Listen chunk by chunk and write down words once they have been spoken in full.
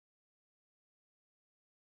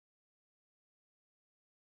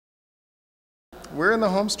we're in the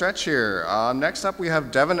home stretch here. Next up we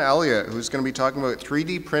have Devon Elliott, who's going to be talking about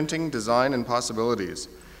 3D printing, design, and possibilities.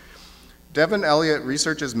 Devon Elliott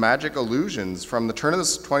researches magic illusions from the turn of the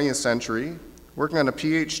 20th century, working on a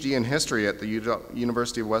PhD in history at the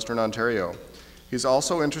University of Western Ontario. He's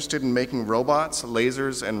also interested in making robots,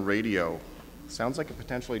 lasers, and radio. Sounds like a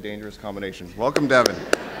potentially dangerous combination. Welcome, Devon.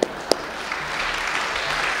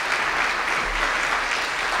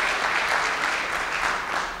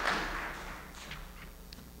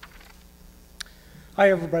 Hi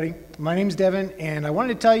everybody, my name's Devon and I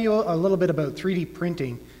wanted to tell you a little bit about 3D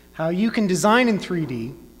printing, how you can design in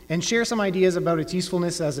 3D and share some ideas about its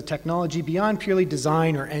usefulness as a technology beyond purely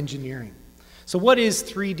design or engineering. So what is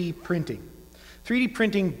 3D printing? 3D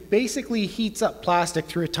printing basically heats up plastic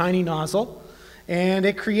through a tiny nozzle and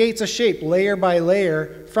it creates a shape layer by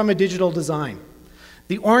layer from a digital design.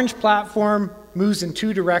 The orange platform moves in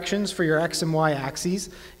two directions for your X and Y axes,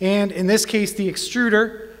 and in this case the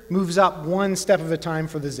extruder moves up one step at a time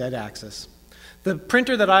for the Z-axis. The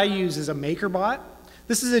printer that I use is a MakerBot.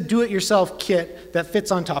 This is a do-it-yourself kit that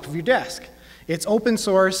fits on top of your desk. It's open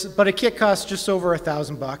source, but a kit costs just over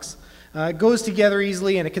 $1,000. It goes together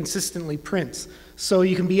easily and it consistently prints. So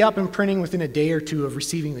you can be up and printing within a day or two of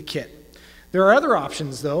receiving the kit. There are other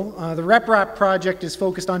options though. The RepRap project is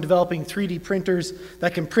focused on developing 3D printers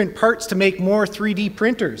that can print parts to make more 3D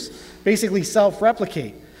printers, basically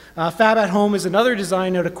self-replicate. Fab at Home is another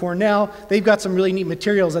design out of Cornell. They've got some really neat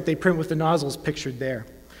materials that they print with the nozzles pictured there.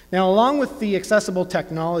 Now, along with the accessible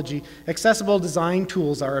technology, accessible design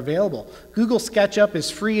tools are available. Google SketchUp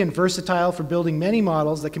is free and versatile for building many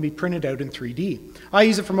models that can be printed out in 3D. I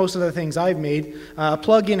use it for most of the things I've made. A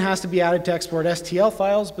plugin has to be added to export STL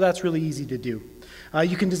files, but that's really easy to do.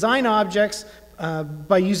 You can design objects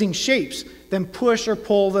by using shapes, then push or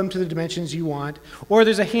pull them to the dimensions you want, or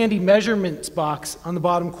there's a handy measurements box on the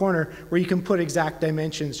bottom corner where you can put exact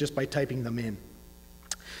dimensions just by typing them in.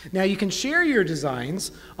 Now you can share your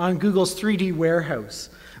designs on Google's 3D warehouse.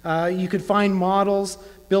 You could find models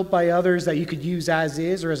built by others that you could use as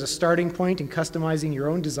is or as a starting point in customizing your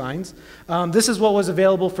own designs. This is what was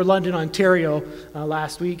available for London, Ontario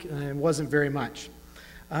last week, and it wasn't very much.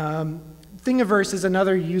 Thingiverse is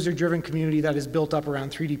another user-driven community that is built up around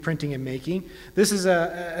 3D printing and making. This is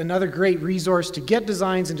another great resource to get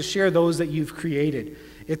designs and to share those that you've created.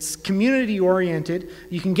 It's community-oriented.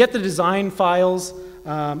 You can get the design files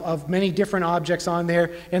of many different objects on there,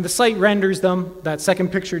 and the site renders them, that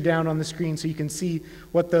second picture down on the screen, so you can see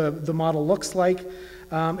what the model looks like.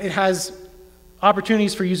 It has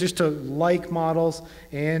opportunities for users to like models,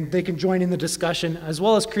 and they can join in the discussion, as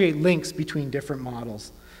well as create links between different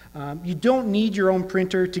models. You don't need your own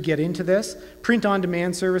printer to get into this.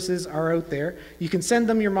 Print-on-demand services are out there. You can send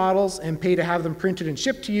them your models and pay to have them printed and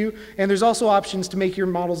shipped to you, and there's also options to make your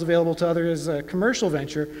models available to others as a commercial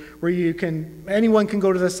venture where anyone can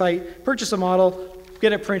go to the site, purchase a model,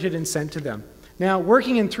 get it printed and sent to them. Now,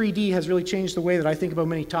 working in 3D has really changed the way that I think about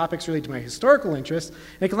many topics related to my historical interests,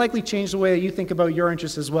 and it can likely change the way that you think about your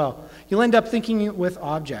interests as well. You'll end up thinking with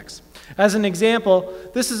objects. As an example,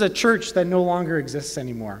 this is a church that no longer exists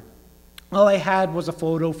anymore. All I had was a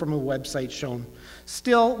photo from a website shown.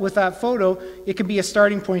 Still, with that photo, it can be a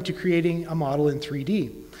starting point to creating a model in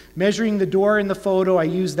 3D. Measuring the door in the photo, I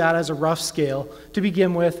used that as a rough scale to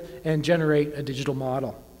begin with and generate a digital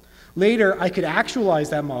model. Later, I could actualize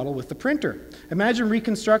that model with the printer. Imagine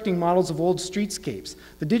reconstructing models of old streetscapes.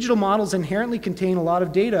 The digital models inherently contain a lot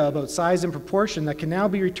of data about size and proportion that can now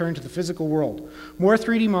be returned to the physical world. More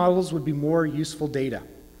 3D models would be more useful data.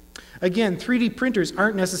 Again, 3D printers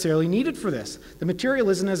aren't necessarily needed for this. The material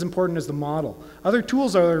isn't as important as the model. Other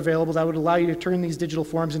tools are available that would allow you to turn these digital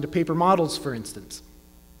forms into paper models, for instance.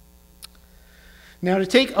 Now, to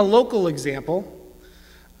take a local example,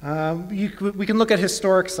 we can look at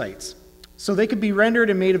historic sites. So they could be rendered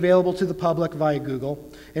and made available to the public via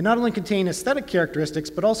Google, and not only contain aesthetic characteristics,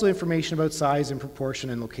 but also information about size and proportion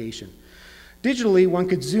and location. Digitally, one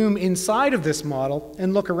could zoom inside of this model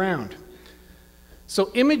and look around. So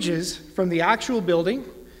images from the actual building,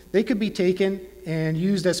 they could be taken and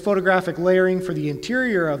used as photographic layering for the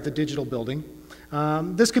interior of the digital building.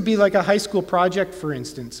 This could be like a high school project, for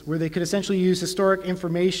instance, where they could essentially use historic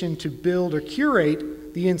information to build or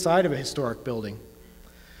curate the inside of a historic building.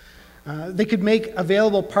 They could make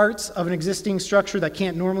available parts of an existing structure that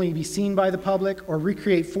can't normally be seen by the public, or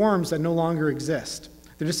recreate forms that no longer exist.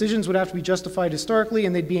 The decisions would have to be justified historically,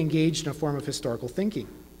 and they'd be engaged in a form of historical thinking.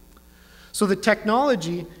 So the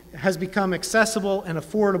technology has become accessible and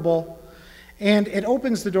affordable, and it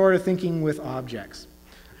opens the door to thinking with objects.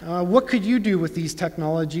 What could you do with these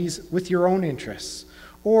technologies with your own interests?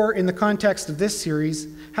 Or in the context of this series,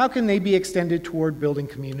 how can they be extended toward building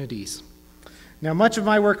communities? Now, much of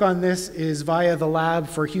my work on this is via the Lab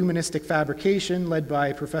for Humanistic Fabrication, led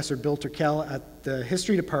by Professor Bill Turkel at the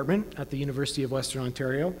History Department at the University of Western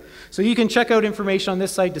Ontario. So you can check out information on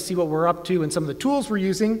this site to see what we're up to and some of the tools we're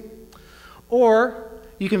using, or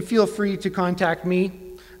you can feel free to contact me.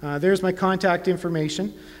 There's my contact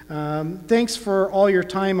information. Thanks for all your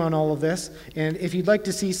time on all of this, and if you'd like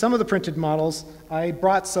to see some of the printed models, I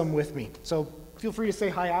brought some with me. So feel free to say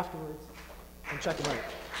hi afterwards and check them out.